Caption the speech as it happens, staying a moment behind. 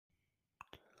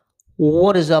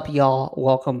What is up, y'all?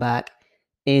 Welcome back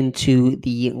into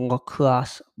the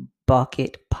Lacrosse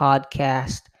Bucket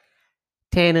Podcast.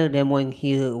 Tanner Demling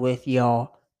here with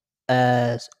y'all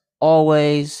as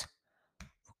always,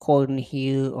 recording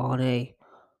here on a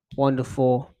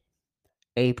wonderful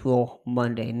April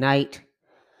Monday night.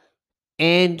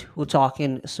 And we're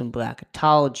talking some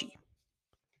bracketology,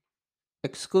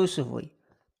 exclusively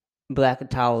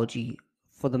bracketology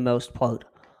for the most part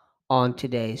on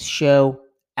today's show,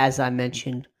 as I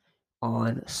mentioned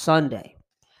on Sunday.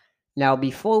 Now,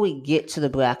 before we get to the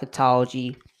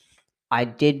bracketology, I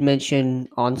did mention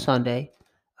on Sunday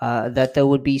that there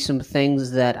would be some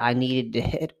things that I needed to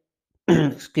hit.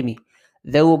 Excuse me.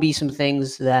 There will be some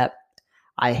things that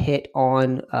I hit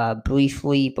on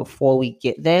briefly before we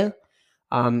get there.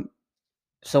 Um,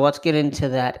 so let's get into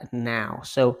that now.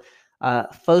 So,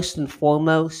 first and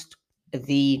foremost,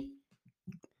 the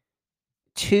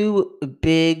two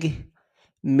big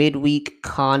midweek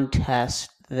contests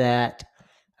that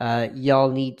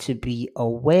y'all need to be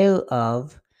aware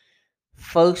of.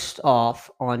 First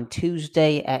off, on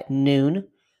Tuesday at noon,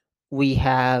 we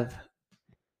have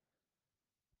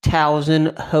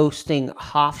Towson hosting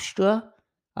Hofstra.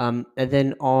 And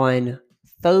then on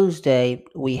Thursday,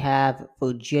 we have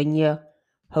Virginia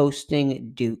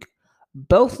hosting Duke.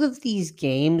 Both of these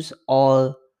games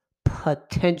are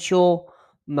potential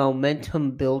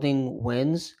momentum building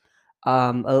wins,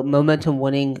 a momentum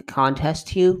winning contest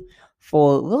here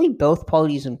for really both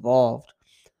parties involved.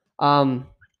 Um,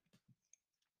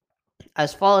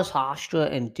 as far as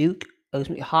Hofstra and Duke,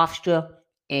 Hofstra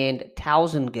and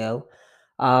Towson go,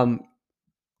 um,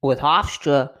 with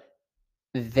Hofstra,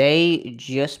 they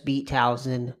just beat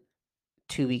Towson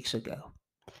 2 weeks ago,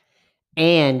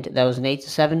 and that was an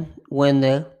 8-7 win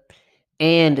there.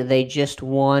 And they just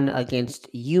won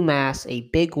against UMass, a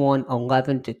big one,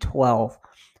 11-12.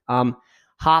 Um,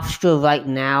 Hofstra right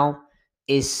now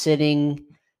is sitting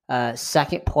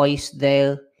second place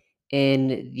there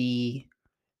in the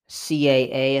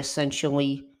CAA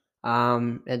essentially.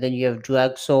 And then you have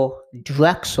Drexel.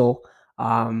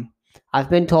 Um, I've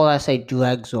been told I say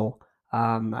Drexel.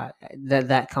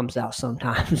 That comes out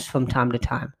sometimes from time to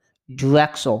time.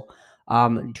 Drexel.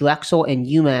 Drexel and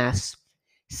UMass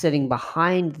sitting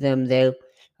behind them there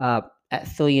at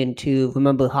 3-2.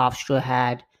 Remember, Hofstra's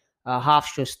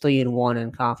 3-1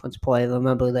 in conference play.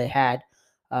 Remember, they had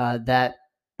that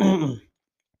UMass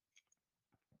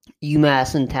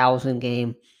and Towson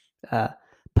game uh,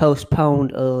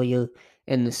 postponed earlier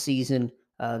in the season.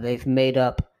 They've made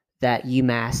up that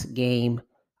UMass game,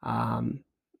 and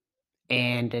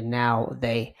now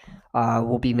they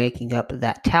will be making up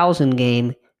that Towson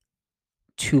game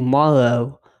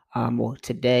tomorrow, or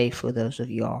today for those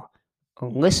of y'all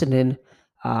listening.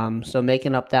 So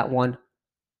making up that one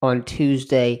on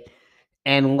Tuesday.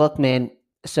 And look, man,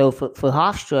 so for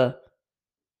Hofstra,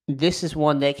 this is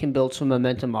one they can build some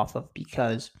momentum off of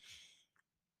because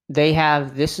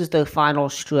this is their final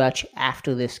stretch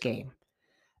after this game.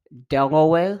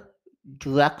 Delaware,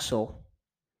 Drexel,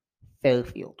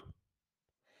 Fairfield.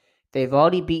 They've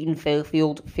already beaten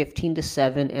Fairfield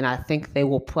 15-7, and I think they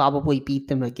will probably beat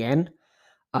them again.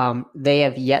 They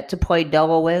have yet to play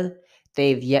Delaware.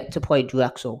 They've yet to play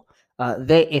Drexel.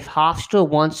 If Hofstra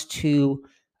wants to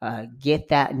get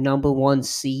that number one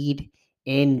seed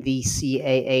in the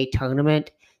CAA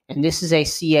tournament, and this is a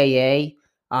CAA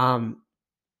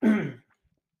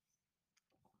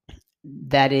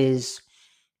that is,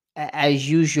 as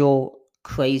usual,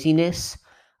 craziness.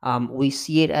 We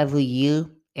see it every year,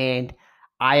 and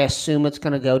I assume it's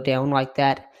going to go down like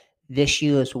that this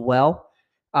year as well.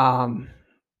 Um,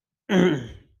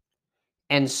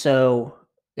 and so,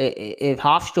 if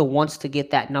Hofstra wants to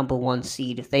get that number one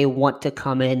seed, if they want to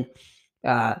come in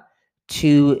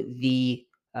to the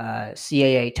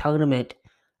CAA tournament,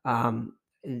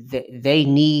 they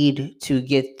need to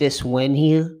get this win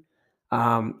here,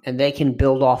 and they can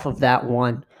build off of that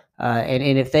one.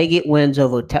 And if they get wins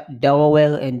over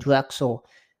Delaware and Drexel,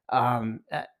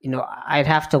 I'd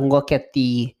have to look at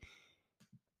the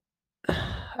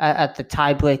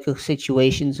tiebreaker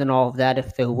situations and all of that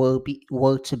if there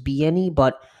were to be any.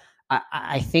 But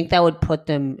I think that would put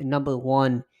them number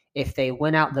one. If they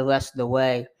went out the rest of the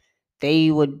way,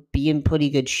 they would be in pretty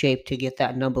good shape to get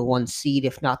that number one seed,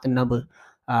 if not the number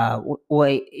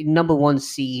one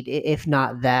seed, if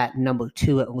not that number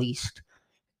two at least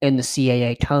in the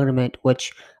CAA tournament,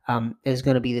 which is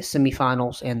going to be the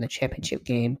semifinals and the championship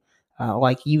game,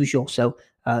 like usual. So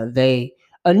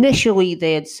initially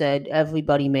they had said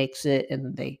everybody makes it,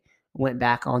 and they went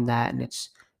back on that, and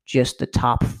it's just the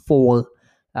top four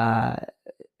at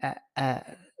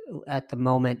the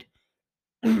moment.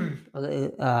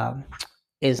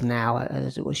 is now,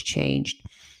 as it was changed.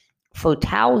 For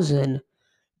Towson,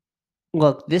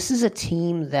 look, this is a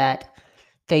team that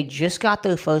they just got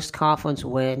their first conference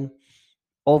win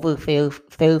over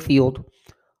Fairfield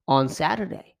on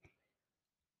Saturday.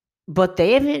 But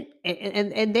they haven't,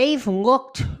 and they've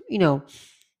looked,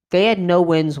 they had no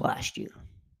wins last year.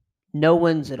 No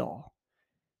wins at all.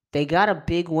 They got a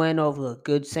big win over a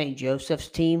good St. Joseph's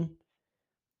team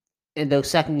in their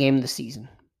second game of the season.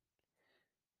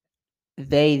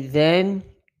 They then,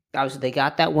 obviously, they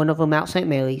got that win over Mount St.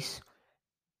 Mary's.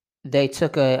 They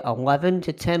took a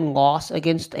 11-10 loss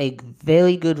against a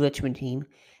very good Richmond team,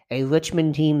 a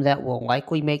Richmond team that will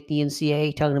likely make the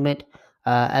NCAA tournament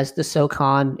as the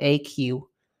SoCon AQ.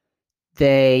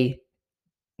 They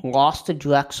lost to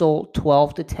Drexel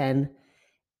 12-10.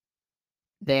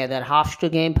 They had that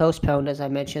Hofstra game postponed, as I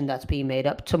mentioned. That's being made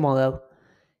up tomorrow.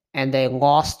 And they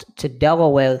lost to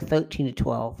Delaware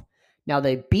 13-12. Now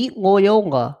they beat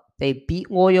Loyola. They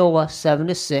beat Loyola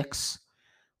 7-6.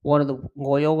 One of the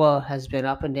Loyola has been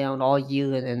up and down all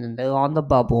year, and they're on the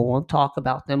bubble. We'll talk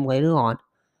about them later on.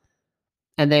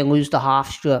 And they lose to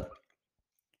Hofstra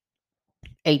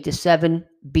 8-7.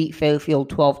 Beat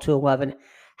Fairfield 12-11.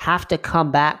 Have to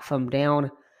come back from down.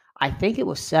 I think it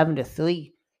was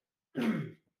 7-3.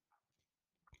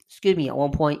 Excuse me, at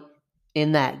one point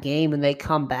in that game, and they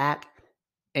come back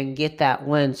and get that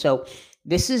win. So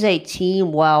this is a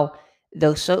team, while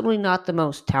they're certainly not the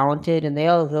most talented, and they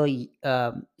are really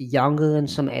younger in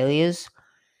some areas,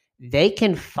 they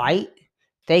can fight.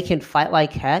 They can fight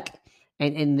like heck.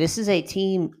 And this is a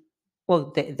team,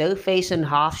 well, they're facing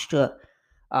Hofstra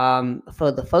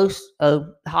for the first,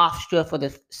 Hofstra for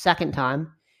the second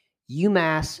time,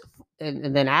 UMass,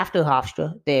 and then after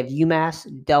Hofstra, they have UMass,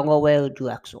 Delaware,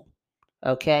 Drexel.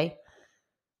 Okay?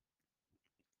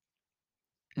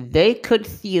 They could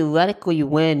theoretically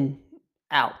win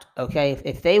out. Okay?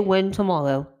 If they win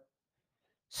tomorrow,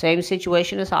 same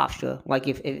situation as Hofstra. Like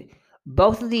if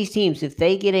both of these teams, if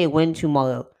they get a win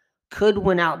tomorrow, could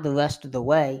win out the rest of the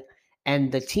way.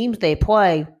 And the teams they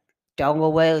play,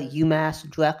 Delaware, UMass,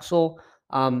 Drexel,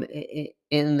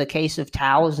 in the case of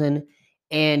Towson,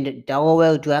 and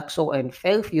Delaware, Drexel, and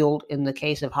Fairfield in the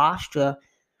case of Hofstra.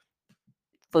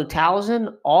 For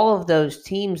Towson, all of those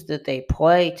teams that they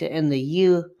play to end the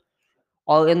year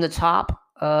are in the top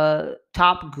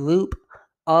group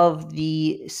of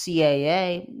the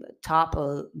CAA.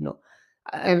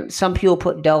 And some people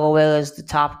put Delaware as the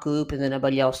top group, and then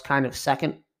everybody else kind of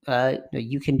second.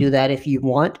 You can do that if you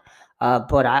want,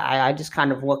 but I just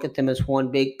kind of look at them as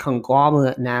one big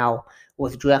conglomerate now.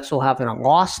 With Drexel having a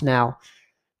loss now,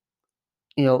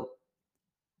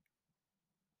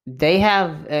 they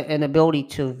have an ability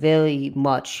to very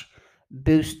much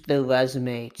boost their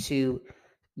resume to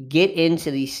get into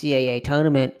the CAA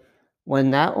tournament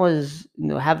when that was,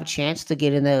 have a chance to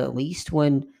get in there at least,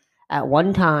 when at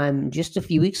one time, just a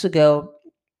few weeks ago,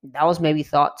 that was maybe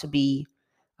thought to be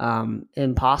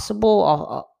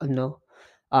impossible.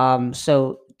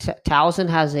 So Towson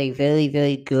has a very,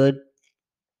 very good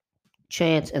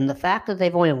chance. And the fact that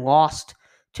they've only lost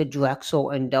to Drexel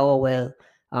and Delaware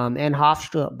and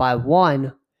Hofstra by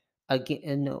one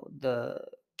in the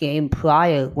game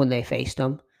prior when they faced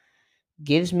them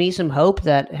gives me some hope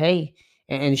that, hey,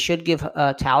 and should give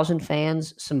Towson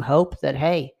fans some hope that,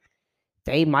 hey,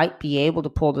 they might be able to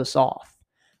pull this off.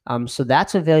 So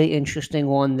that's a very interesting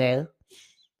one there.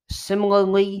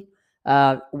 Similarly,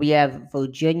 we have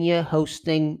Virginia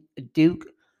hosting Duke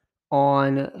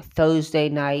on Thursday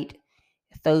night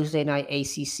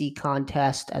ACC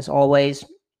contest. As always,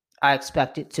 I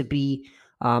expect it to be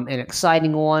an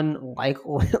exciting one,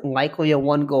 likely a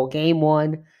one-goal game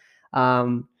one.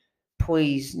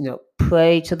 Please,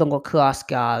 pray to the lacrosse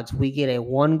gods we get a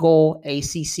one-goal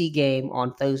ACC game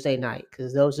on Thursday night,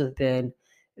 because those have been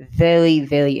very,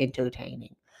 very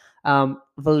entertaining.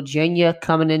 Virginia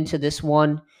coming into this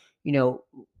one,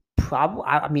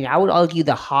 probably, I would argue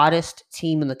the hottest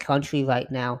team in the country right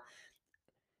now.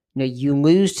 You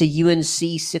lose to UNC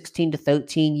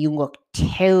 16-13. You look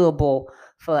terrible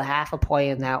for a half a play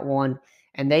in that one,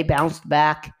 and they bounced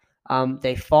back.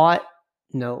 They fought,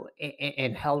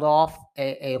 and held off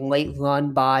a late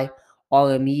run by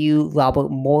RMU, Robert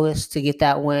Morris, to get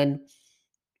that win.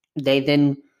 They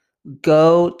then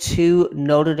go to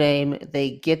Notre Dame.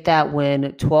 They get that win,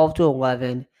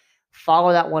 12-11.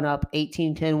 Follow that one up,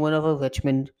 18-10 win over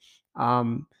Richmond.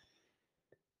 And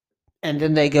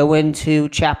then they go into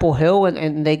Chapel Hill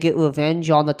and they get revenge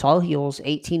on the Tar Heels,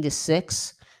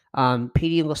 18-6.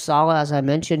 Petey LaSala, as I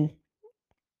mentioned,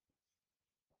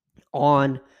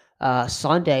 on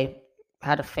Sunday,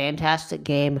 had a fantastic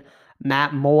game.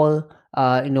 Matt Moore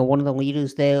one of the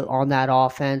leaders there on that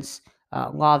offense.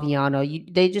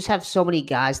 Laviano, they just have so many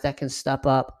guys that can step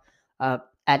up at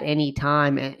any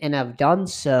time and have done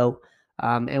so.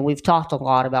 And we've talked a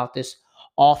lot about this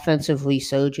offensive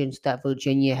resurgence that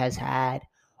Virginia has had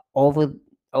over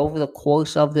over the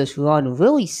course of this run.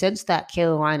 Really, since that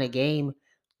Carolina game,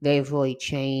 they've really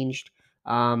changed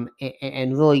and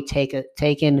really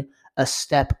taken a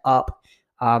step up,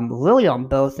 really on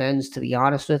both ends, to be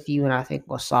honest with you. And I think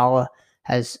LaSala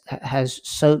has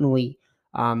certainly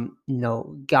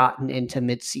gotten into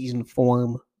midseason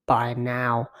form by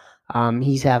now.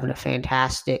 He's having a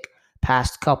fantastic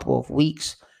past couple of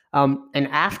weeks. And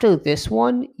after this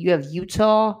one, you have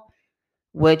Utah,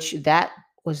 which that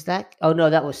was that. Oh no,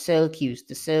 that was Syracuse.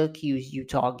 The Syracuse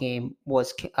Utah game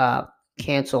was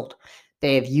canceled.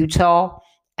 They have Utah,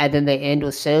 and then they end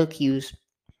with Syracuse.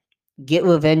 Get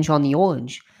revenge on the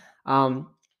Orange. I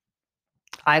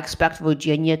expect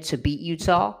Virginia to beat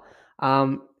Utah,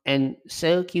 and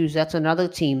Syracuse. That's another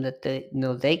team that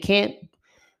they can't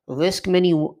risk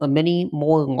many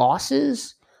more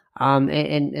losses,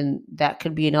 and that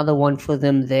could be another one for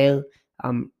them there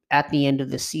at the end of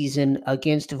the season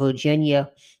against Virginia.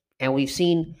 And we've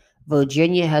seen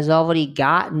Virginia has already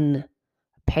gotten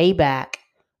payback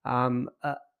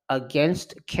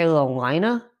against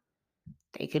Carolina.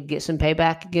 They could get some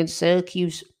payback against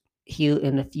Syracuse here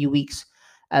in a few weeks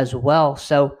as well.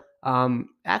 So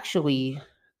actually,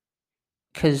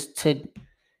 because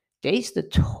today's the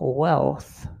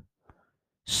 12th,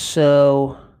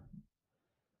 so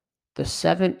the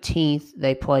 17th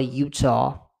they play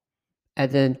Utah, and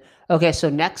then so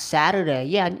next Saturday,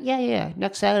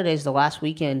 next Saturday is the last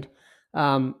weekend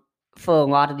for a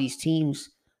lot of these teams.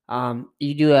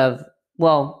 You do have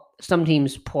some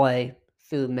teams play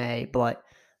through May, but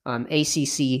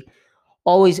ACC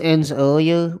always ends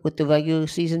earlier with the regular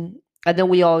season, and then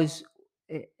we always.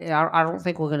 I don't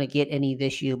think we're going to get any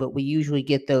this year, but we usually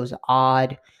get those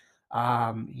odd,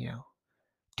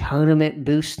 tournament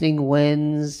boosting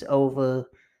wins over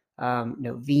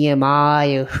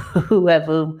VMI or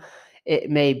whoever it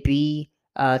may be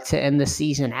to end the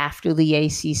season after the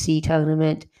ACC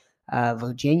tournament.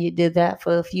 Virginia did that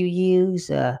for a few years.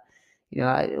 We're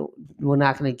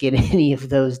not going to get any of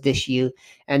those this year,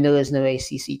 and there is no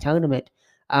ACC tournament.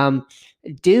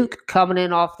 Duke coming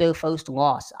in off their first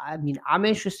loss. I mean, I'm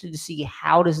interested to see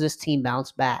how does this team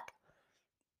bounce back.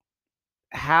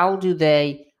 How do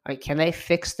they? Can they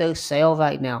fix their sail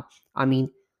right now? I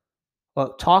mean,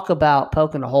 talk about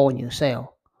poking a hole in your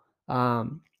sail.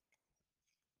 To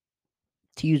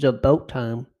use a boat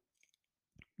term,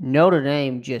 Notre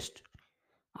Dame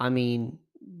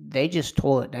they just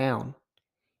tore it down.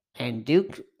 And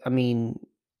Duke,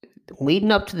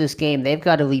 leading up to this game, they've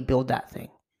got to rebuild that thing.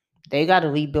 They got to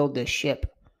rebuild this ship.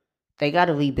 They got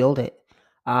to rebuild it.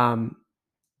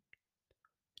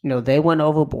 They went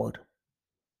overboard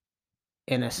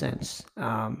in a sense.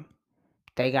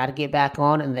 They got to get back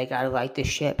on and they got to right this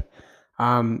ship.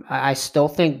 I still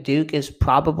think Duke is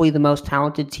probably the most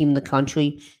talented team in the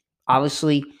country.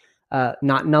 Obviously,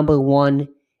 not number one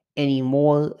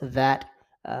anymore. That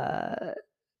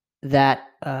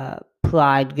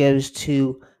pride goes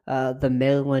to the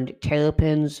Maryland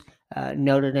Terrapins.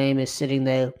 Notre Dame is sitting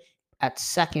there at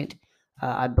second,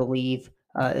 I believe,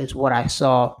 is what I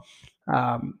saw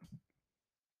on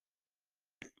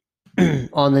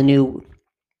the new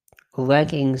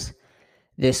rankings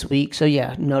this week. So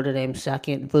yeah, Notre Dame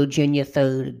second, Virginia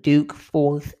third, Duke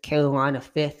fourth, Carolina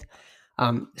fifth.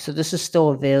 So this is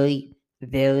still a very,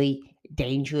 very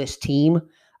dangerous team.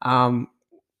 But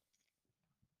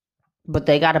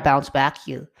they got to bounce back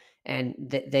here. And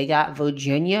they got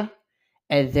Virginia,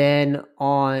 and then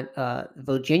on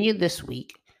Virginia this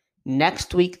week.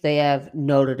 Next week they have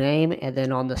Notre Dame, and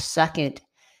then on the 2nd,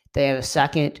 they have a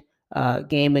second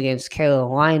game against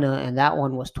Carolina, and that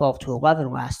one was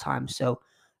 12-11 last time. So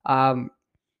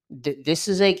this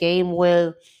is a game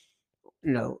where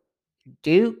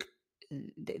Duke,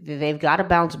 they've got to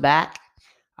bounce back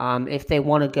if they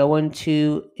want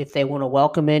to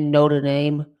welcome in Notre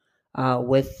Dame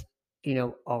with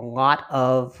a lot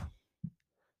of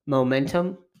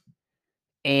momentum,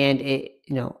 and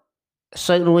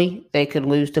certainly they could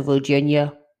lose to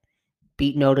Virginia,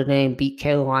 beat Notre Dame, beat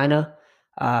Carolina,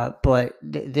 but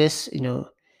this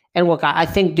and look, I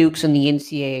think Duke's in the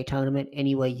NCAA tournament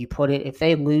any way you put it. If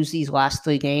they lose these last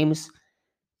 3 games,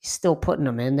 you're still putting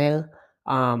them in there.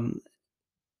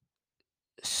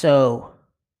 So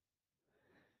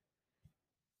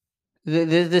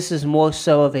this is more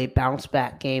so of a bounce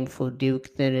back game for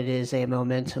Duke than it is a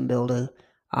momentum builder,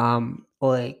 or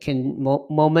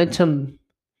momentum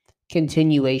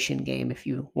continuation game, if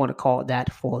you want to call it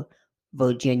that, for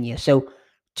Virginia. So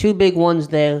 2 big ones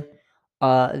there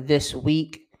this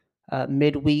week,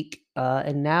 midweek.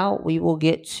 And now we will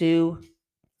get to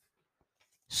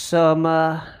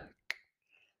some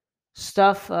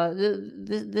stuff.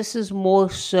 This is more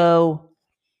so,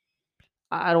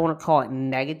 I don't want to call it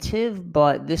negative,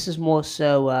 but this is more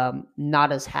so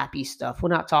not as happy stuff. We're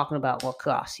not talking about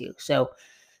lacrosse here. So,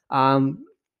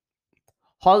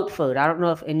 Hartford, I don't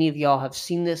know if any of y'all have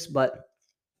seen this, but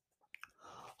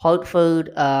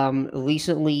Hartford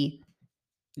recently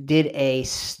did a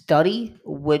study,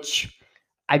 which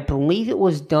I believe it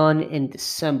was done in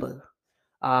December.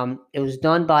 It was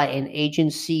done by an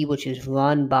agency which is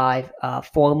run by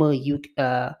former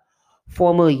UConn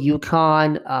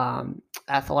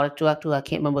athletic director. I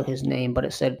can't remember his name, but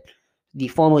it said the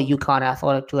former UConn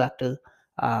athletic director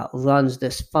runs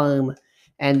this firm,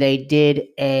 and they did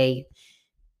a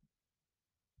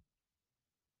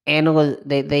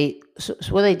so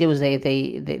what they did was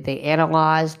they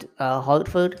analyzed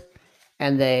Hartford,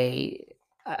 and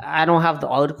I don't have the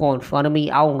article in front of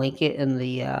me. I'll link it in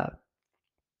the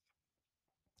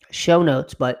show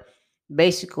notes, but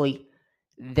basically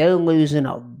they're losing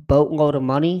a boatload of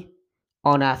money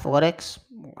on athletics,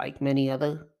 like many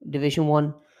other Division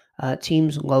One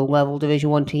teams, low level Division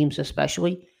One teams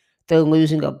especially. They're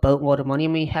losing a boatload of money. I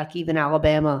mean, heck, even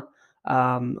Alabama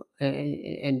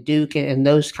and Duke and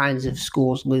those kinds of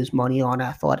schools lose money on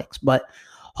athletics, but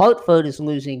Hartford is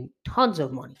losing tons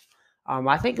of money.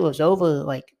 I think it was over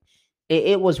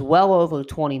it was well over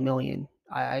 20 million.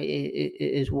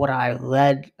 Is what I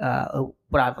read,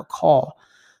 what I recall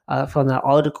from that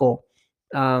article.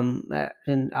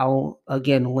 And I'll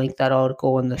again link that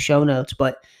article in the show notes.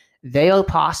 But they are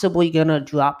possibly going to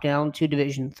drop down to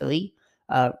Division Three.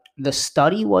 The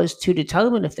study was to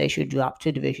determine if they should drop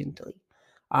to Division Three,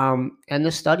 and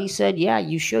the study said, yeah,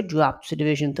 you should drop to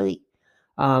Division Three.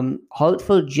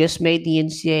 Hartford just made the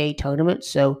NCAA tournament,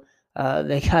 so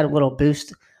they got a little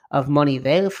boost of money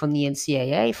there from the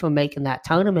NCAA for making that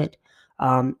tournament.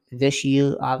 This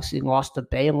year, obviously lost to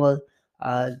Baylor,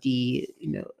 the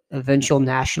eventual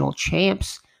national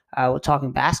champs. We're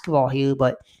talking basketball here,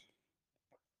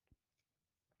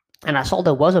 and I saw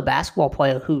there was a basketball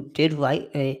player who did write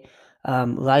a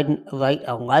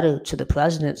letter to the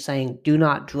president saying, "Do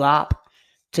not drop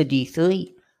to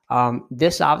D3."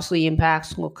 This obviously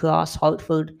impacts lacrosse.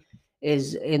 Hartford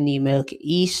is in the America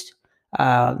East.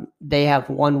 They have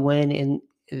one win in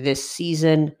this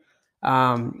season.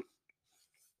 And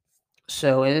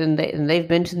they've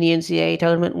been to the NCAA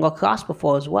tournament in lacrosse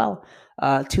before as well.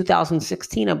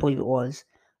 2016, I believe it was,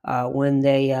 when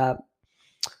they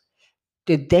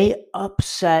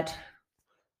upset.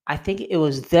 I think it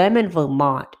was them and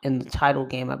Vermont in the title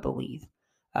game, I believe.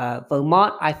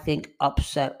 Vermont, I think,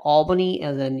 upset Albany,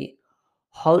 and then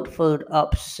Hartford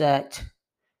upset,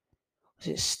 was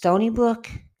it Stony Brook?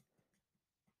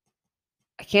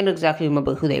 I can't exactly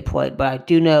remember who they played, but I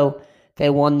do know they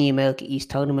won the America East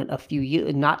tournament a few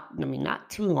years, not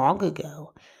too long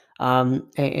ago,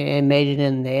 and made it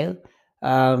in there.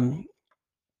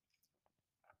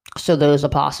 So there's a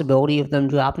possibility of them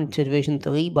dropping to Division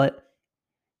Three, but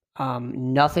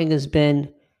nothing has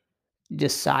been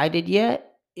decided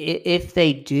yet. If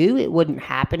they do, it wouldn't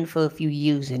happen for a few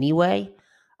years anyway,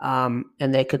 and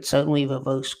they could certainly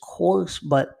reverse course.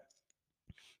 But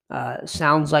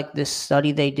sounds like this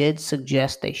study they did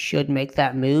suggests they should make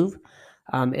that move.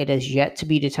 It is yet to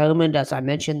be determined. As I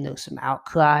mentioned, there's some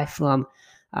outcry from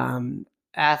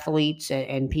athletes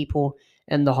and people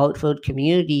in the Hartford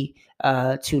community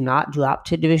to not drop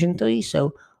to Division Three.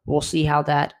 So we'll see how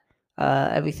that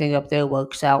everything up there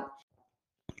works out.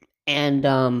 And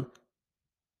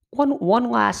one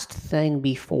last thing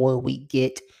before we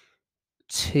get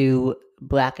to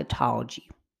bracketology,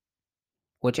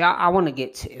 which I want to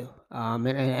get to,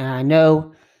 and I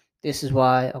know this is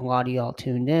why a lot of y'all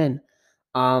tuned in.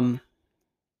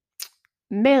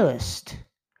 Marist,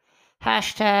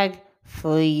 hashtag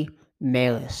free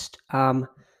Marist.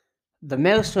 The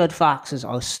Marist Red Foxes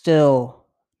are still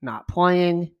not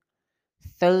playing.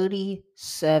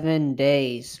 37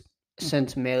 days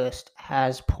since Marist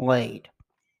has played.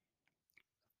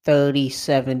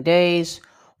 37 days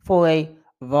for a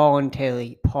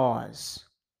voluntary pause.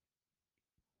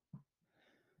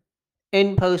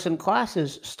 In-person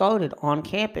classes started on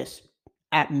campus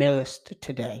at Marist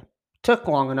today. Took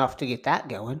long enough to get that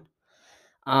going.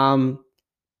 Marist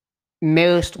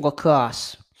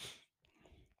lacrosse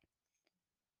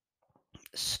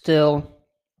still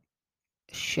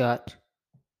shut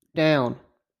down.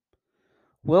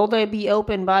 Will they be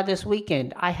open by this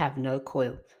weekend? I have no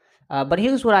clue. But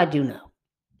here's what I do know.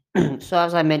 So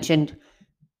as I mentioned,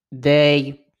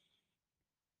 they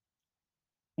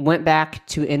went back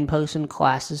to in-person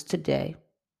classes today.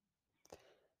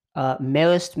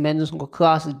 Marist men's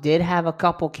lacrosse did have a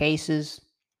couple cases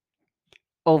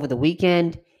over the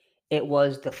weekend. It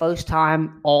was the first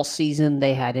time all season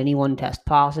they had anyone test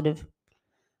positive.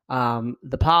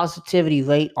 The positivity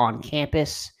rate on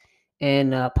campus in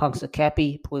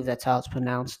Punxsutawney, I believe that's how it's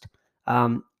pronounced,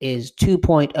 is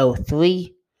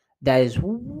 2.03. That is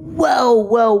well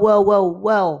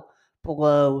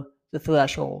below the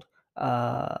threshold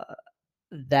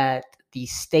that the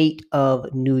state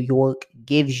of New York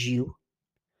gives you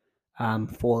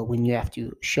for when you have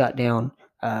to shut down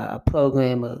a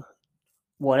program or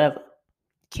whatever,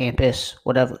 campus,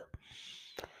 whatever.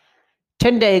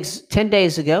 10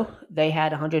 days ago, they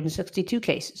had 162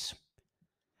 cases.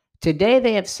 Today,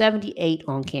 they have 78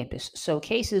 on campus. So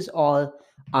cases are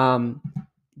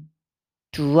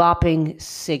dropping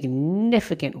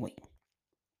significantly.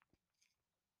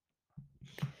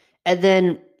 And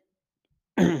then,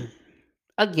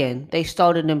 again, they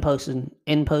started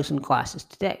in-person classes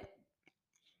today.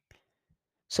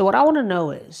 So what I want to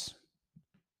know is,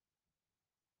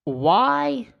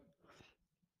 why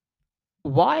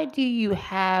do you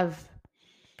have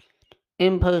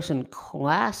in-person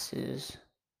classes,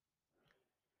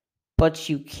 but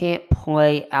you can't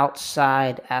play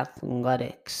outside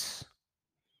athletics?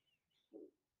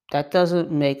 That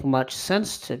doesn't make much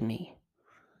sense to me.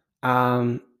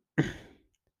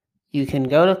 You can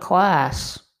go to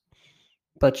class,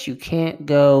 but you can't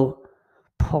go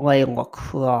play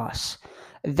lacrosse.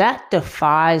 That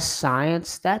defies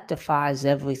science. That defies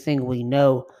everything we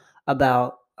know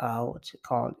about what's it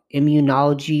called,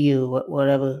 immunology or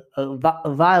whatever,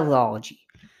 virology.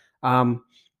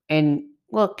 And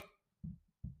look,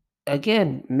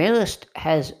 again, Marist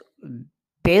has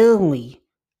barely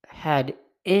had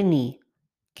any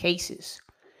cases.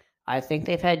 I think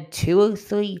they've had 2 or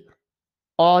 3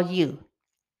 all year,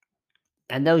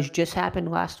 and those just happened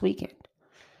last weekend.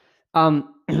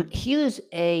 Here's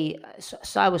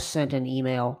so I was sent an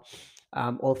email,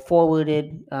 or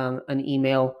forwarded an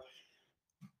email,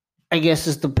 I guess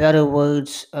is the better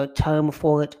words term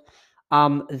for it,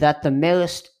 that the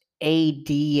Marist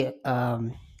AD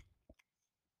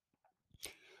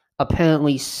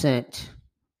apparently sent.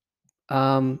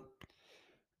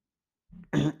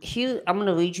 Here, I'm going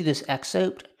to read you this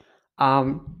excerpt.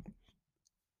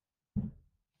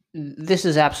 This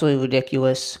is absolutely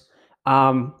ridiculous.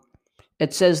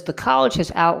 It says the college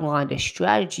has outlined a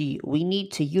strategy we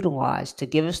need to utilize to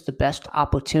give us the best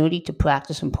opportunity to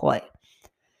practice and play,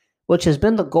 which has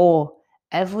been the goal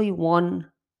every one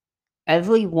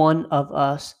of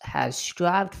us has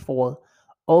strived for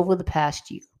over the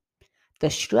past year. The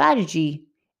strategy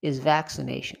is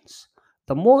vaccinations.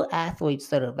 The more athletes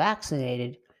that are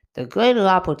vaccinated, the greater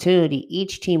opportunity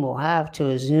each team will have to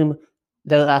resume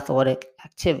their athletic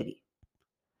activity.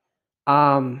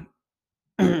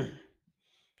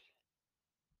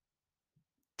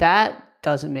 That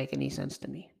doesn't make any sense to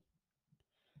me.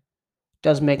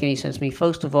 Doesn't make any sense to me.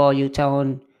 First of all, you're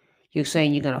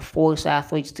saying you're going to force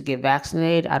athletes to get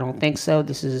vaccinated. I don't think so.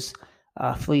 This is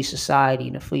a free society.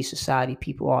 In a free society,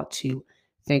 people ought to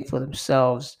think for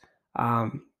themselves,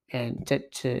 and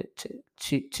to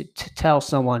tell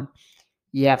someone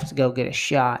you have to go get a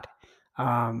shot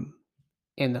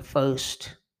in the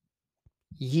first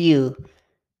year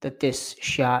that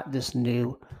this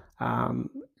new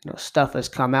stuff has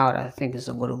come out, I think is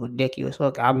a little ridiculous.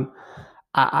 Look,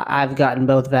 I've gotten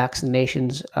both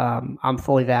vaccinations. I'm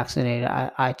fully vaccinated.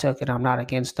 I took it. I'm not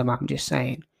against them. I'm just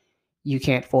saying you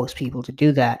can't force people to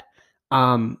do that.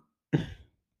 And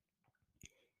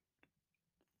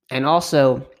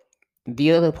also,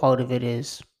 the other part of it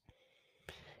is,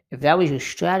 if that was your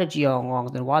strategy all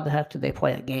along, then why the heck did they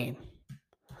play a game?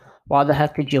 Why the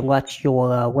heck did you let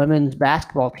your women's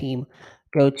basketball team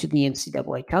go to the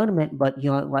NCAA tournament, but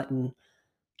you aren't letting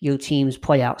your teams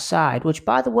play outside? Which,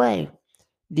 by the way,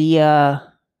 the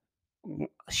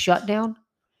shutdown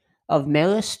of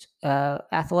Marist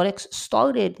athletics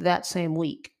started that same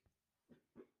week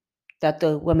that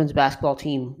the women's basketball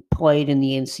team played in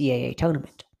the NCAA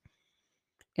tournament.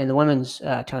 And the women's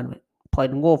tournament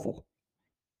played in Louisville.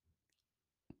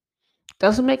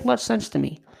 Doesn't make much sense to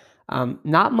me.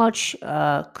 Not much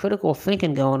critical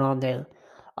thinking going on there.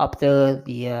 Up there,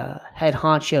 the head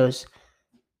honchos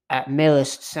at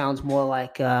Marist sounds more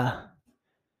like some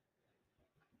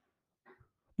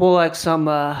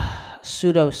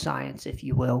pseudoscience, if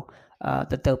you will,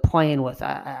 that they're playing with.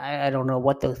 I don't know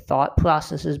what their thought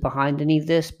process is behind any of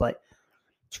this, but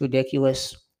it's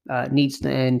ridiculous. Needs to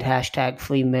end.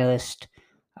 #FreeMarist.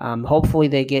 Hopefully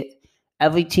they get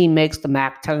every team makes the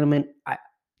MAC tournament.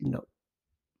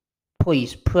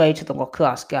 Please pray to the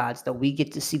lacrosse gods that we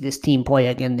get to see this team play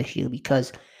again this year,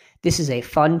 because this is a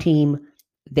fun team.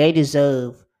 They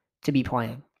deserve to be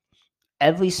playing.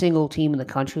 Every single team in the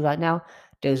country right now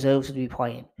deserves to be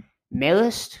playing.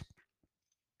 Marist,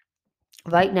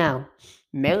 right now,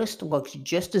 Marist looks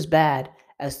just as bad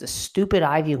as the stupid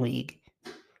Ivy League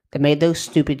that made those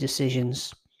stupid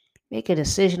decisions. Make a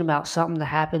decision about something that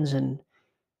happens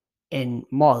in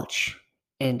March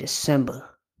and December.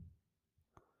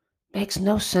 Makes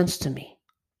no sense to me.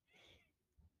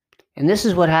 And this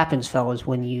is what happens, fellas,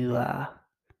 when you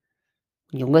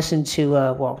listen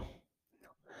to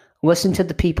listen to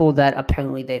the people that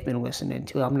apparently they've been listening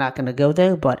to. I'm not going to go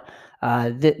there, but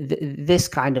this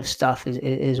kind of stuff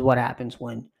is what happens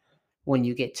when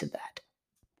you get to that.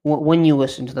 When you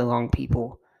listen to the wrong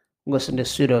people, listen to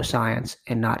pseudoscience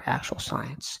and not actual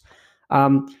science.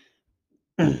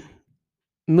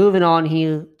 Moving on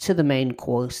here to the main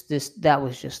course. That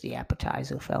was just the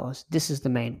appetizer, fellas. This is the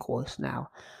main course now.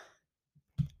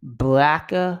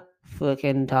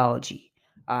 Bracketology.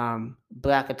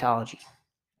 Bracketology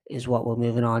is what we're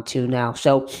moving on to now.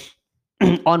 So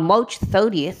on March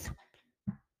 30th,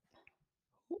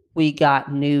 we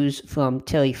got news from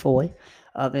Terry Foy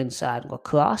of Inside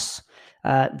Lacrosse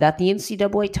that the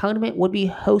NCAA tournament would be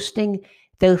hosting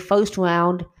their first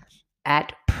round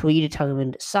at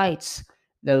predetermined sites.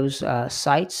 Those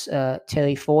sites,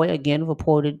 Terry Foy again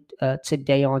reported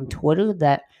today on Twitter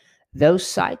that those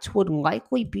sites would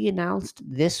likely be announced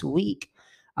this week.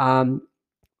 And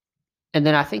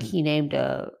then I think he named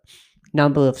a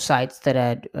number of sites that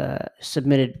had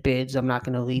submitted bids. I'm not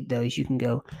going to read those. You can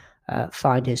go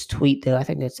find his tweet there. I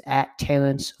think it's at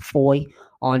Terrence Foy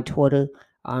on Twitter,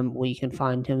 where you can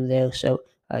find him there. So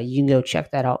you can go check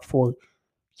that out for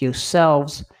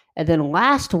yourselves. And then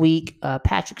last week,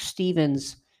 Patrick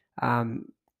Stevens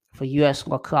for U.S.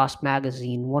 Lacrosse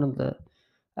Magazine, one of the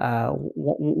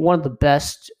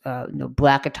best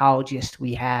bracketologists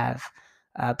we have.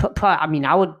 I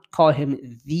would call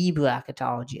him the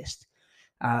bracketologist,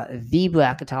 the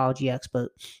bracketology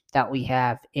expert that we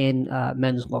have in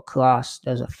men's lacrosse.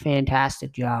 Does a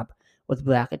fantastic job with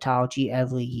bracketology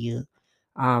every year.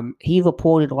 He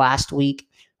reported last week.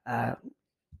 There's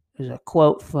a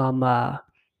quote from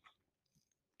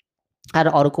had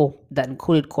an article that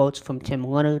included quotes from Tim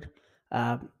Leonard,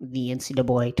 the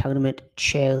NCAA tournament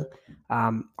chair,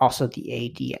 also the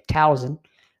AD at Towson.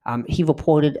 He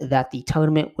reported that the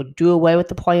tournament would do away with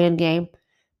the play-in game,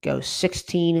 go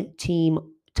 16-team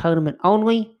tournament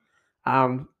only,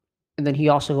 and then he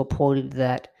also reported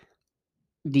that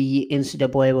the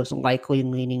NCAA was likely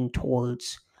leaning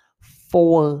towards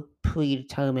 4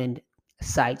 predetermined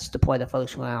sites to play the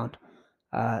first round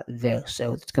there.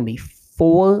 So it's going to be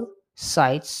 4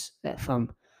 sites from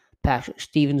Patrick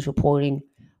Stevens reporting.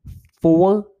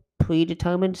 4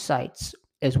 predetermined sites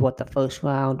is what the first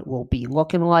round will be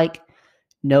looking like.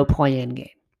 No play-in game,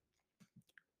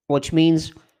 which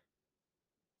means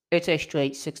it's a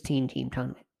straight 16-team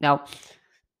tournament. Now,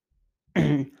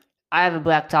 I have a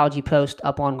bracketology post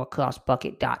up on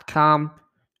lacrossebucket.com.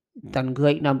 Done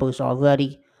great numbers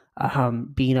already,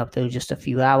 being up there just a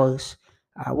few hours.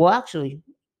 Actually,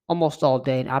 almost all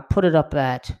day. I put it up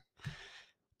at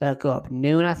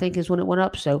noon, I think, is when it went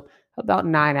up. So about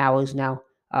 9 hours now.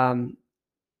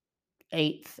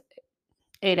 8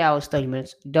 hours, 30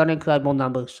 minutes. Done incredible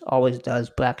numbers. Always does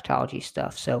bracketology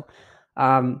stuff. So,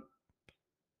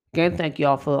 again, thank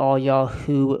y'all for all y'all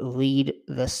who read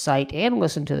the site and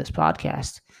listen to this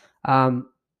podcast.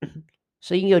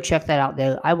 So you can go check that out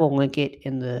there. I will link it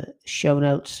in the show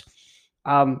notes.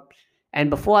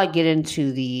 And before I get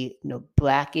into the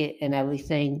bracket and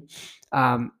everything,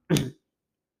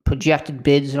 projected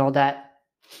bids and all that,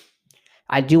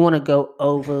 I do want to go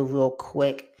over real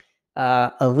quick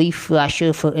a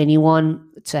refresher for anyone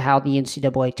to how the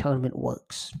NCAA tournament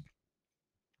works,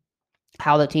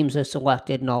 how the teams are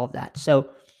selected and all of that. So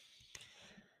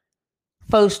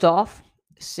first off,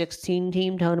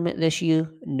 16-team tournament this year,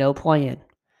 no play-in.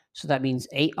 So that means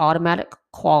 8 automatic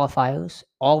qualifiers.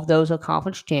 All of those are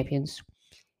conference champions,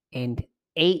 and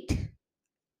 8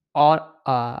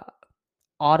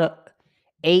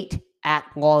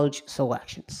 at-large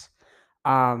selections.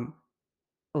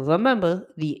 Remember,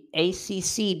 the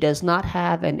ACC does not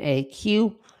have an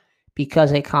AQ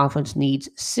because a conference needs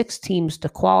 6 teams to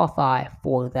qualify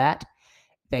for that.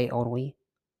 They only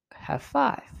have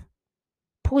 5.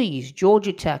 Please,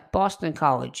 Georgia Tech, Boston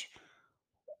College,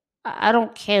 I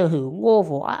don't care who,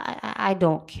 Louisville, I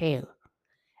don't care.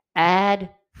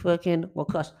 Add freaking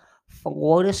lacrosse.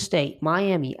 Florida State,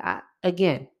 Miami,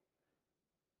 again,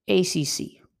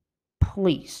 ACC,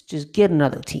 please just get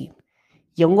another team.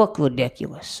 You look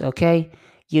ridiculous, okay?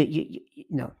 You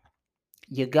know,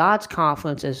 your God's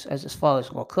conference as far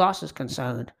as lacrosse is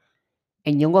concerned,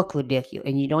 and you look ridiculous,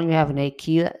 and you don't even have an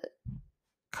AQ.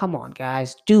 Come on,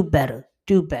 guys, do better,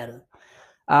 do better.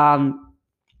 Now,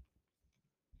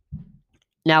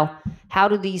 how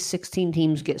do these 16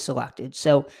 teams get selected?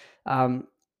 So, per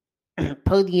the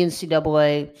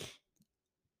NCAA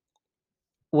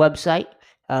website,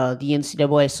 the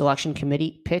NCAA selection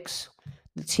committee picks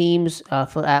the teams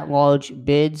for at-large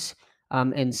bids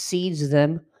and seeds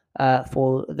them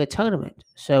for the tournament.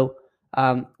 So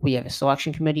we have a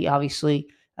selection committee. Obviously,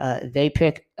 they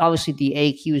pick. Obviously, the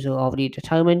AQs are already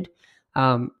determined.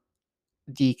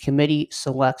 The committee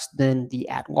selects then the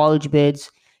at-large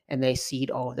bids, and they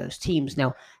seed all of those teams.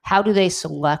 Now, how do they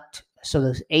select? So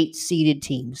there's 8 seeded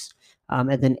teams,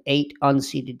 and then 8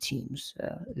 unseeded teams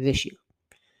this year.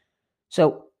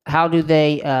 So how do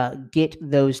they get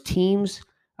those teams?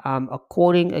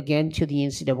 According, again, to the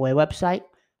NCAA website,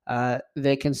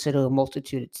 they consider a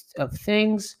multitude of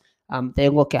things. They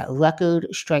look at record,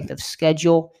 strength of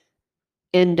schedule,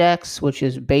 index, which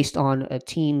is based on a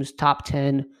team's top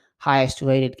 10 highest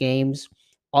rated games,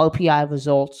 RPI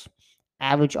results,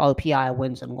 average RPI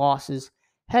wins and losses,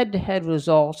 head-to-head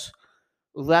results,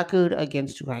 record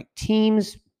against ranked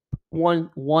teams, 1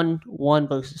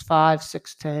 versus 5,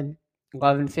 6, 10,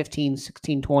 11, 15,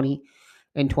 16, 20,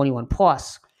 and 21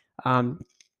 plus, and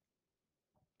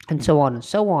so on and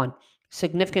so on.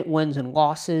 Significant wins and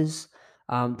losses,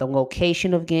 the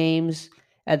location of games,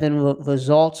 and then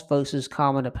results versus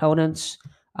common opponents.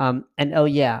 And oh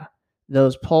yeah,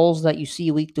 those polls that you see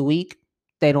week to week,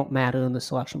 they don't matter in the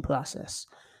selection process.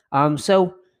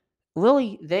 So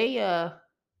really, they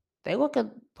look at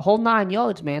the whole 9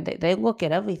 yards, man. They look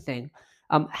at everything.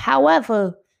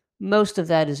 However, most of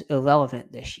that is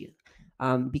irrelevant this year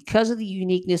because of the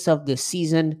uniqueness of the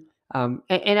season. And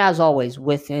as always,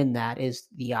 within that is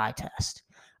the eye test.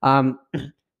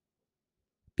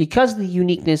 Because of the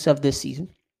uniqueness of this season,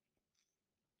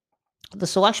 the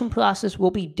selection process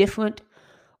will be different,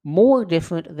 more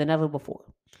different than ever before.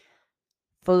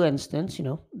 For instance,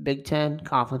 Big Ten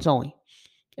conference only.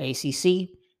 ACC,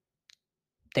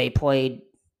 they played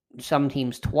some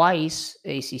teams twice,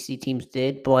 ACC teams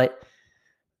did, but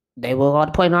they were allowed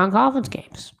to play non-conference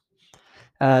games.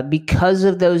 Because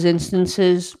of those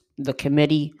instances, the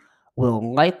committee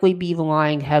will likely be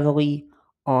relying heavily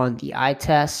on the eye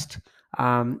test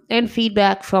and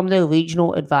feedback from the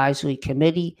regional advisory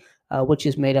committee, which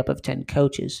is made up of 10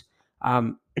 coaches.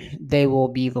 They will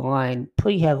be relying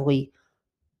pretty heavily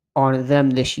on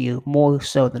them this year, more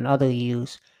so than other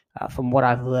years, from what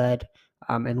I've read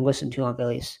and listened to on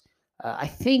various. I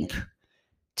think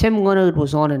Tim Leonard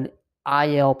was on an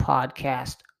IL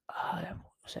podcast,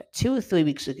 was that 2 or 3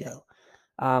 weeks ago,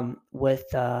 with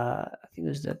I think it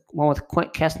was the one with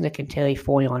Quint Kesnick and Terry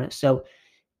Foy on it. So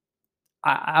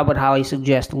I would highly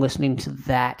suggest listening to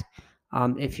that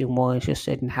if you're more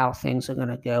interested in how things are going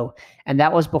to go. And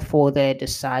that was before they had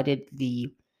decided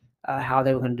how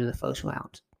they were going to do the first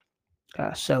round.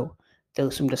 So there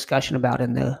was some discussion about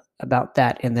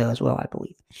that in there as well, I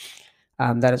believe.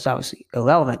 That is obviously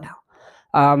irrelevant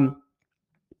now.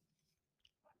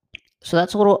 So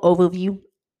that's a little overview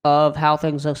of how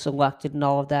things are selected and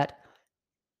all of that.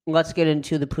 Let's get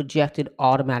into the projected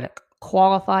automatic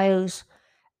qualifiers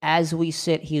as we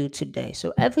sit here today.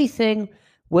 So everything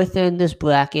within this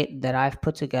bracket that I've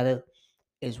put together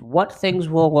is what things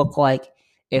will look like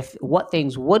what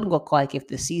things would look like if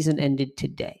the season ended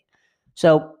today.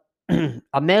 So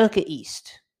America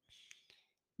East,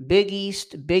 Big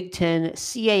East, Big Ten,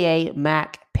 CAA,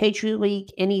 MAC, Patriot League,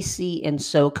 NEC, and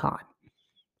SoCon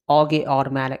all get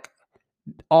automatic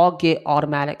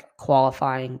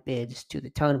qualifying bids to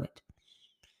the tournament.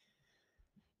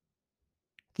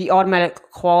 The automatic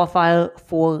qualifier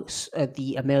for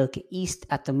the America East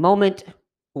at the moment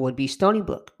would be Stony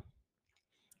Brook.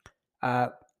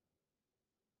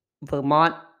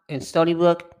 Vermont and Stony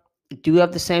Brook do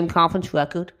have the same conference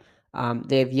record.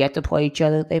 They have yet to play each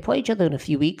other. They play each other in a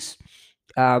few weeks.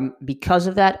 Because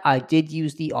of that, I did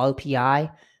use the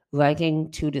RPI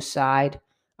ranking to decide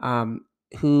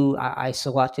who I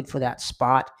selected for that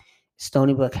spot.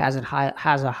 Stony Brook has a higher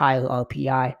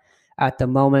RPI at the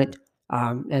moment,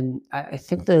 and I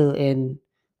think they're in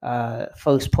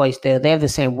first place there. They have the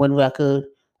same win record,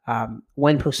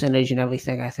 win percentage, and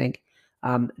everything, I think,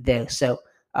 there. So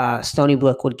Stony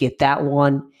Brook would get that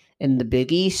one. In the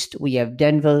Big East, we have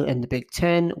Denver. In the Big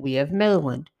Ten, we have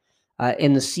Maryland.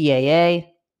 In the CAA,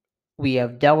 we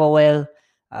have Delaware.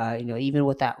 Even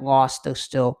with that loss, they're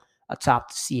still atop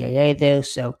the CAA there.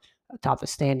 So top of the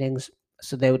standings.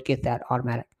 So they would get that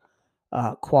automatic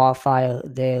qualifier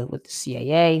there with the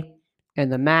CAA.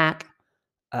 And the MAC,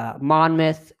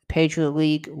 Monmouth, Patriot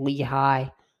League, Lehigh,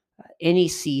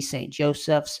 NEC, St.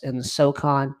 Joseph's, and the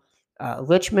SoCon,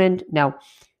 Richmond. Now,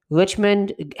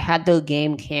 Richmond had their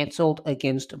game canceled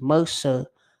against Mercer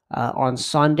on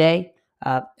Sunday,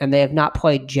 and they have not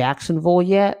played Jacksonville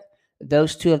yet.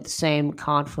 Those two have the same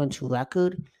conference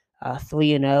record,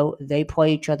 3-0. They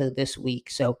play each other this week.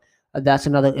 So that's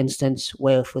another instance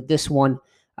where for this one,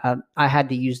 I had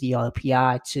to use the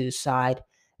RPI to decide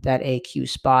that AQ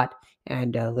spot,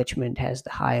 and Richmond has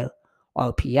the higher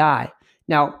RPI.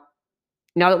 Now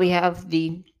that we have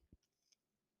the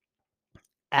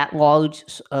at-large,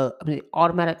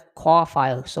 automatic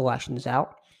qualifier selections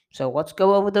out, so let's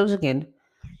go over those again.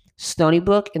 Stony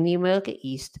Brook in the America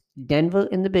East, Denver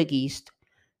in the Big East,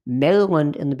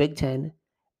 Maryland in the Big Ten,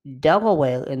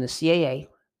 Delaware in the CAA,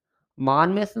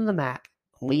 Monmouth in the MAC,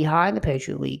 Lehigh in the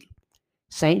Patriot League,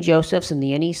 St. Joseph's in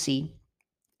the NEC,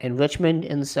 and Richmond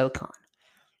in the SoCon.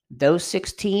 Those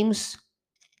 6 teams,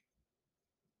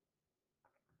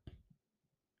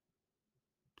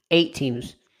 8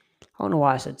 teams. I don't know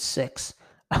why I said 6.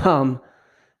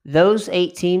 Those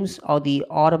 8 teams are the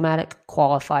automatic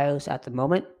qualifiers at the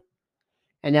moment.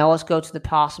 And now let's go to the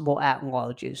possible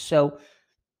at-larges. So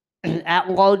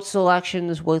at-large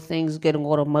selections where things get a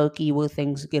little murky, where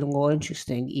things get a little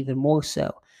interesting, even more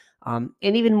so. And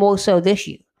even more so this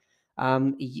year.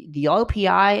 The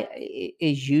RPI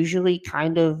is usually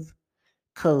kind of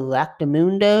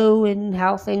collectamundo in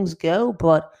how things go,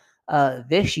 but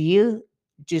this year,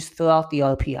 just throw out the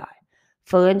RPI.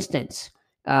 For instance,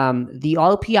 the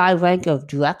RPI rank of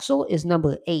Drexel is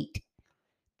number 8.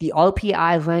 The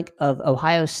RPI rank of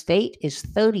Ohio State is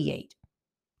 38.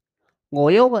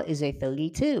 Loyola is a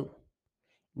 32.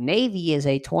 Navy is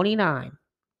a 29.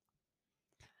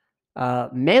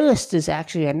 Marist is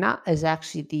actually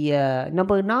the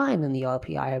number 9 in the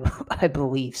RPI, I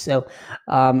believe. So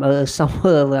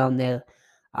somewhere around there.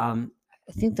 I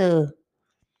think they're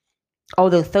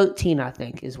 13, I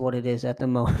think, is what it is at the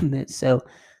moment. So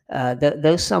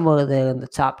they're somewhere there in the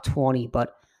top 20,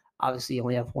 but obviously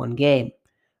only have one game.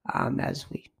 As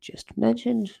we just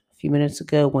mentioned a few minutes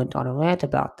ago, went on a rant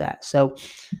about that. So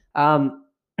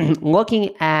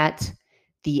looking at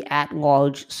the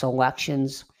at-large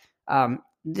selections,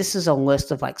 this is a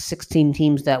list of like 16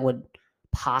 teams that would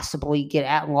possibly get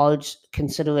at-large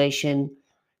consideration.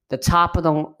 The top of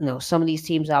the, some of these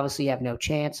teams obviously have no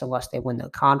chance unless they win their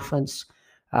conference.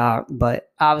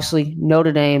 But obviously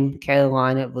Notre Dame,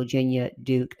 Carolina, Virginia,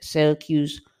 Duke,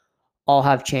 Syracuse all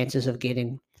have chances of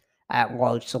getting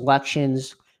at-large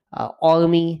selections.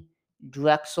 Army,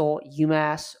 Drexel,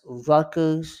 UMass,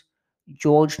 Rutgers,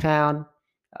 Georgetown,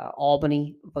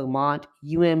 Albany, Vermont,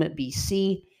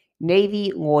 UMBC,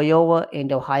 Navy, Loyola,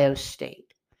 and Ohio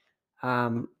State.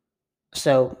 UAlbany,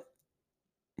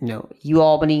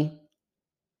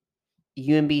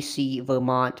 UMBC,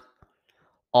 Vermont,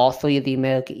 all 3 of the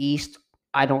America East.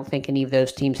 I don't think any of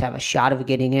those teams have a shot of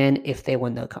getting in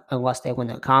unless they win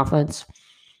their conference.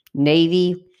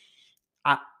 Navy,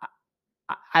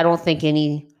 I don't think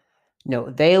any.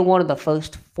 They are one of the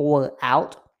first 4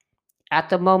 out at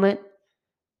the moment.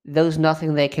 There's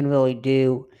nothing they can really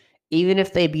do. Even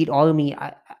if they beat Army,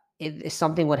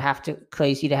 something would have to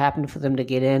crazy to happen for them to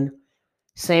get in.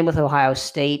 Same with Ohio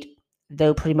State.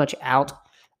 They're pretty much out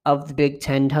of the Big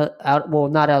Ten. Not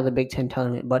out of the Big Ten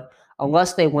tournament, but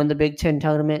unless they win the Big Ten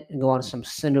tournament and go on some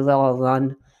Cinderella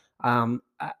run,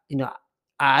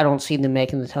 I don't see them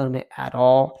making the tournament at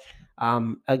all.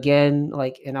 Again,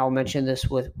 and I'll mention this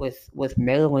with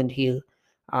Maryland here.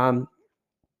 And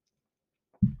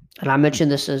I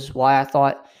mentioned this is why I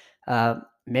thought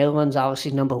Maryland's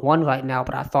obviously number 1 right now,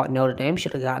 but I thought Notre Dame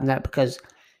should have gotten that because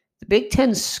the Big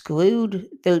Ten screwed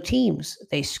their teams.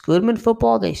 They screwed them in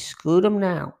football. They screwed them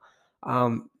now.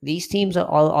 These teams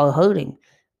are hurting.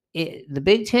 The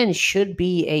Big Ten should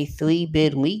be a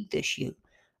 3-bid league this year.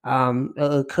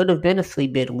 It could have been a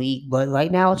 3-bid league, but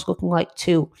right now it's looking like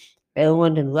 2,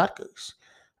 Maryland and Rutgers.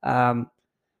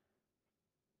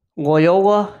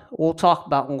 Loyola, we'll talk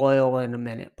about Loyola in a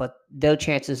minute, but their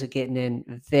chances of getting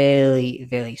in very,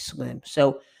 very slim.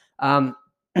 So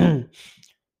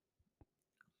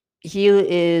here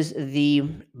is the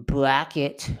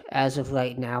bracket as of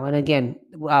right now. And again,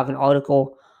 we'll have an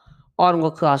article on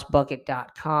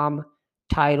lacrossebucket.com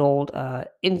titled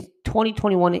in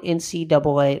 2021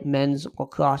 NCAA Men's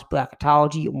Lacrosse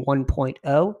Bracketology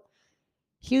 1.0.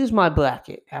 Here's my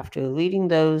bracket after reading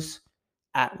those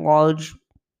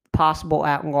possible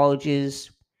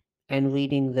at-larges and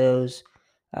reading those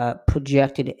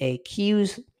projected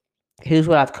AQs. here's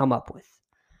what I've come up with.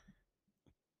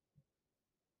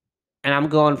 And I'm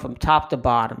going from top to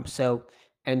bottom. So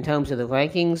in terms of the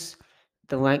rankings,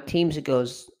 the ranked teams, it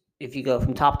goes, if you go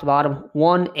from top to bottom,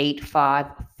 1, 8, 5,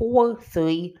 4,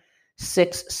 3,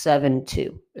 6, 7,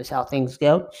 2 is how things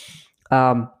go.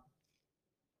 How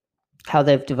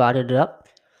they've divided it up.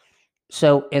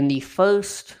 So in the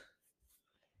first,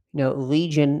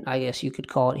 region, I guess you could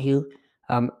call it here,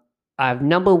 I have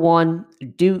number 1,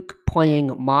 Duke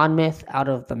playing Monmouth out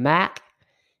of the MAC.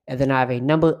 And then I have a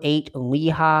number 8,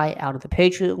 Lehigh out of the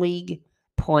Patriot League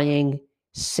playing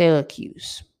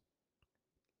Syracuse.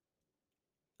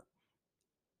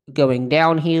 Going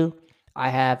down here, I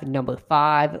have number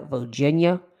 5,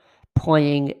 Virginia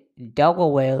playing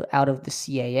Delaware out of the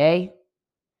CAA.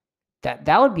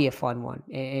 That would be a fun one.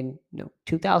 And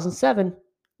 2007.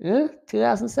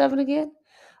 2007 again?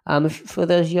 For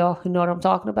those of y'all who know what I'm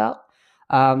talking about.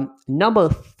 Number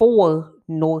 4,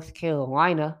 North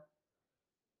Carolina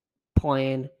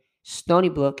playing Stony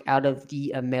Brook out of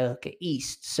the America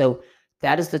East. So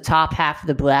that is the top half of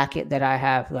the bracket that I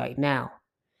have right now.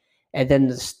 And then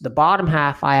the bottom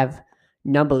half, I have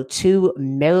number 2,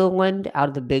 Maryland out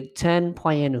of the Big Ten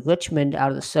playing Richmond out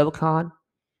of the SoCon.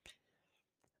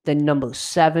 Then number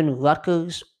 7,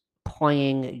 Rutgers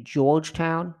playing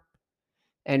Georgetown.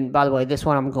 And by the way, this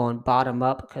one I'm going bottom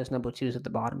up because number 2 is at the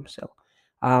bottom. So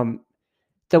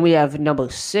then we have number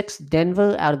 6,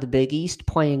 Denver out of the Big East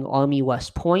playing Army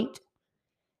West Point.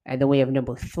 And then we have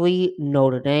number 3,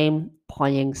 Notre Dame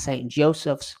playing St.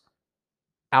 Joseph's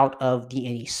out of the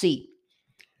NEC.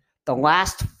 The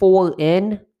last 4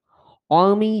 in,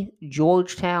 Army,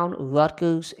 Georgetown,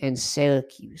 Rutgers, and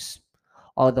Syracuse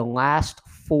are the last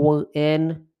 4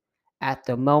 in at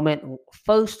the moment.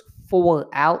 First 4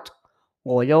 out,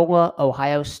 Loyola,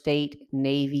 Ohio State,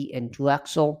 Navy, and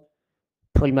Drexel.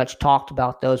 Pretty much talked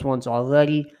about those ones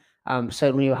already.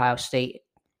 Certainly Ohio State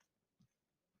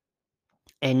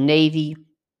and Navy,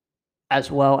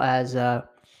 as well as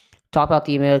talk about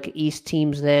the America East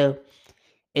teams there.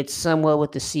 It's similar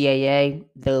with the CAA.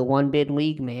 They're a one-bid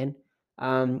league, man.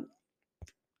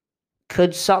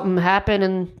 Could something happen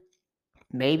and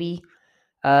maybe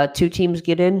 2 teams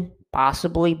get in?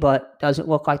 Possibly, but doesn't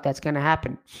look like that's going to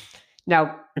happen.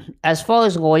 Now, as far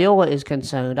as Loyola is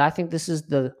concerned, I think this is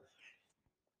the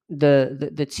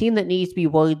team that needs to be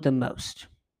worried the most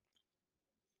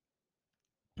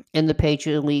in the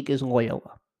Patriot League is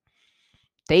Loyola.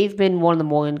 They've been one of the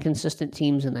more inconsistent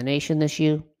teams in the nation this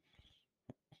year.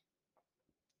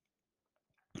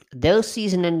 Their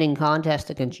season-ending contest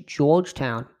against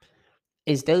Georgetown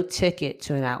is their ticket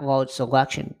to an at-large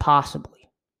selection, possibly,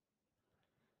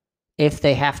 if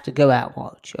they have to go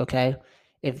at-large, okay?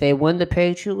 If they win the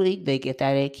Patriot League, they get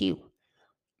that AQ.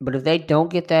 But if they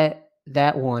don't get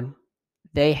that one,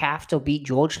 they have to beat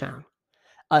Georgetown,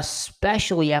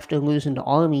 especially after losing to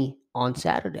Army on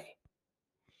Saturday.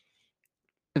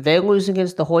 If they lose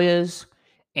against the Hoyas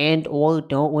and or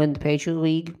don't win the Patriot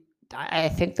League, I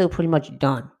think they're pretty much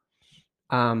done.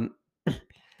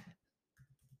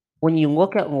 When you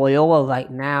look at Loyola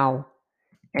right now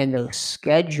and their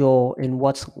schedule and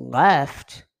what's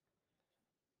left,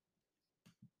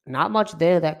 not much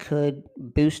there that could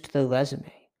boost their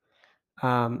resume.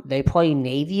 They play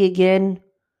Navy again,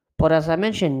 but as I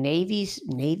mentioned,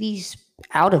 Navy's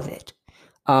out of it.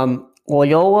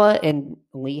 Loyola and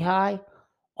Lehigh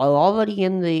are already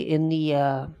in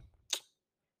the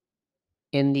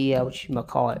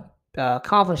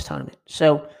conference tournament.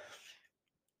 So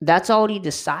that's already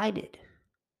decided.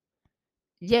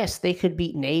 Yes, they could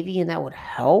beat Navy, and that would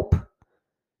help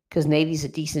because Navy's a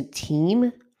decent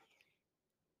team.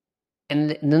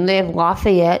 And then they have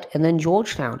Lafayette and then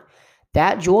Georgetown.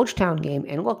 That Georgetown game,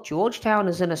 and look, Georgetown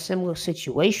is in a similar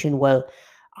situation where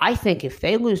I think if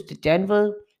they lose to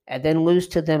Denver and then lose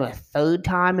to them a third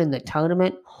time in the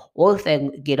tournament, or if they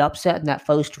get upset in that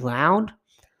first round,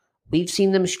 we've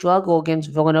seen them struggle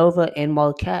against Villanova and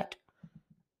Marquette.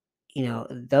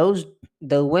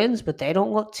 They're wins, but they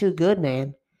don't look too good,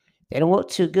 man. They don't look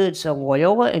too good. So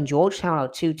Loyola and Georgetown are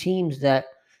 2 teams that,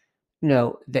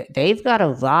 they've got to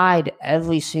ride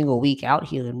every single week out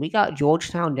here. And we got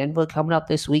Georgetown, Denver coming up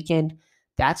this weekend.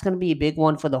 That's going to be a big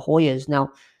one for the Hoyas.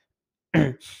 Now,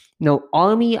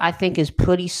 Army, I think, is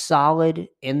pretty solid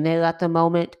in there at the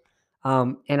moment.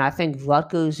 And I think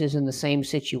Rutgers is in the same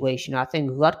situation. I think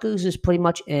Rutgers is pretty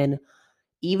much in.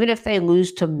 Even if they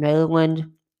lose to Maryland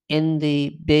in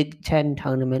the Big Ten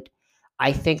tournament,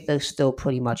 I think they're still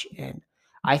pretty much in.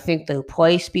 I think their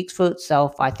play speaks for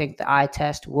itself. I think the eye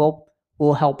test will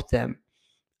help them.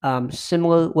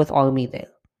 Similar with Army there.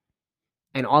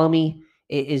 And Army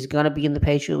is going to be in the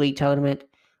Patriot League tournament.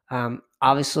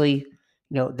 Obviously,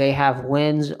 They have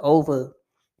wins over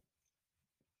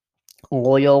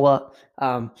Loyola.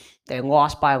 They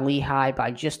lost by Lehigh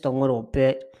by just a little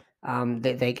bit.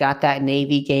 They got that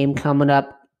Navy game coming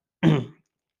up.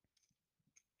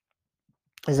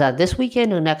 Is that this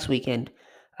weekend or next weekend?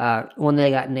 When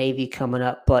they got Navy coming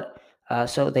up, but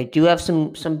so they do have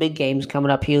some big games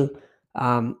coming up here.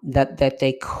 That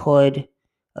they could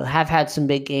have had some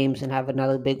big games and have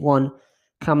another big one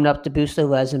coming up to boost their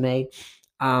resume.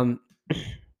 And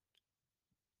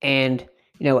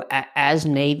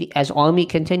as Army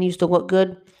continues to look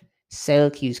good,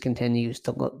 Syracuse continues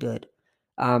to look good.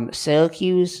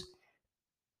 Syracuse,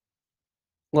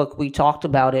 look, we talked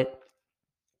about it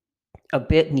a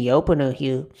bit in the opener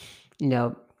here.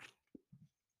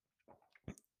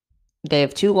 They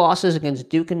have 2 losses against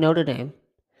Duke and Notre Dame.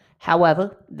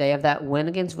 However, they have that win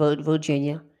against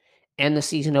Virginia and the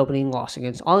season opening loss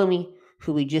against Army,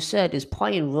 who we just said is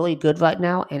playing really good right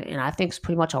now, and I think is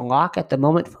pretty much a lock at the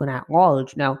moment for an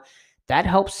at-large. Now, that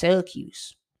helps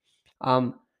Syracuse.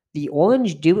 The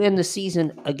Orange do end the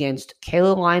season against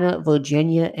Carolina,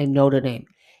 Virginia, and Notre Dame.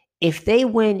 If they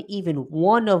win even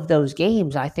one of those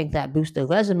games, I think that boosts their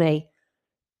resume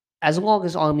as long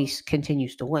as Army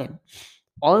continues to win.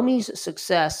 Army's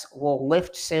success will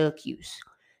lift Syracuse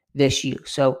this year.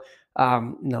 So,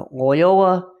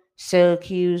 Loyola,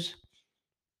 Syracuse,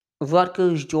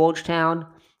 Rutgers, Georgetown,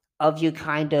 of your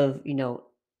kind of,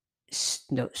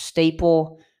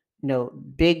 staple,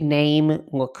 big name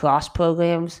lacrosse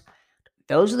programs,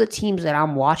 those are the teams that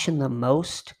I'm watching the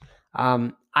most.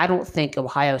 I don't think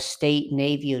Ohio State,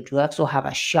 Navy, or Drexel have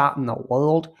a shot in the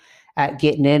world at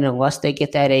getting in unless they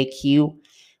get that AQ.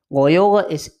 Loyola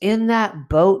is in that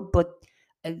boat, but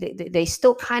they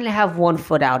still kind of have one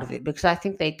foot out of it because I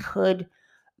think they could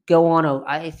go on a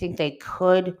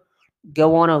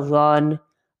run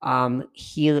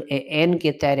here and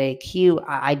get that AQ.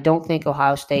 I don't think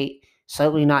Ohio State,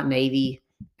 certainly not Navy,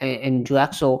 and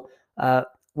Drexel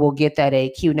will get that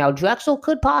AQ. Now, Drexel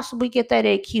could possibly get that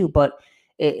AQ, but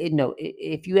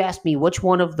if you ask me which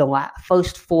one of the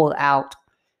first 4 out,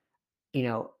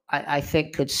 I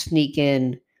think could sneak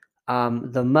in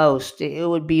the most, it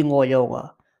would be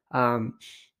Loyola.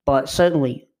 But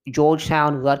certainly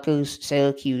Georgetown, Rutgers,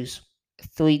 Syracuse,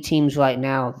 3 teams right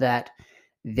now that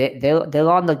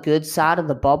they're on the good side of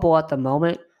the bubble at the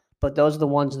moment, but those are the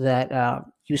ones that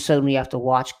you certainly have to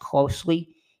watch closely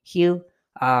here.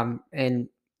 And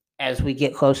as we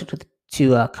get closer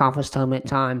to conference tournament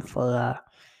time for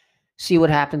see what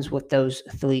happens with those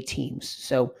 3 teams.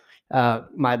 So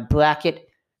my bracket,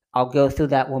 I'll go through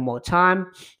that one more time,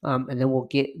 and then we'll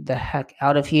get the heck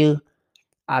out of here.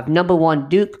 I have number 1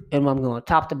 Duke, and I'm going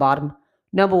top to bottom.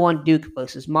 Number 1 Duke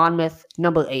versus Monmouth.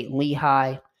 Number 8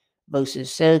 Lehigh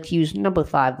versus Syracuse. Number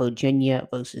 5 Virginia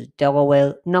versus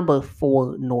Delaware. Number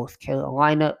 4 North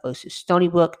Carolina versus Stony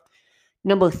Brook.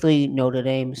 Number 3 Notre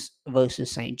Dame versus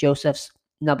St. Joseph's.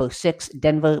 Number 6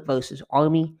 Denver versus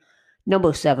Army.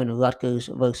 Number 7 Rutgers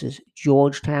versus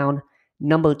Georgetown.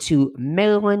 Number 2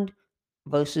 Maryland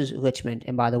versus Richmond.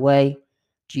 And by the way,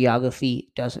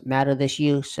 geography doesn't matter this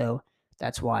year, so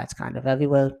that's why it's kind of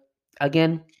everywhere.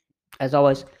 Again, as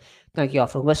always, thank you all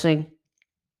for listening.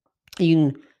 You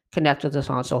can connect with us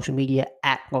on social media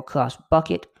at Lacrosse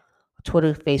Bucket,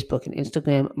 Twitter, Facebook, and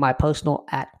Instagram. My personal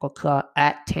at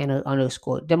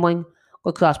Tanner_Dimling,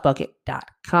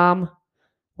 lacrossebucket.com,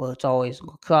 where it's always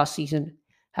lacrosse season.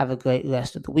 Have a great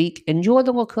rest of the week. Enjoy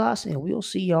the lacrosse, and we'll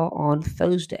see y'all on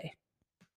Thursday.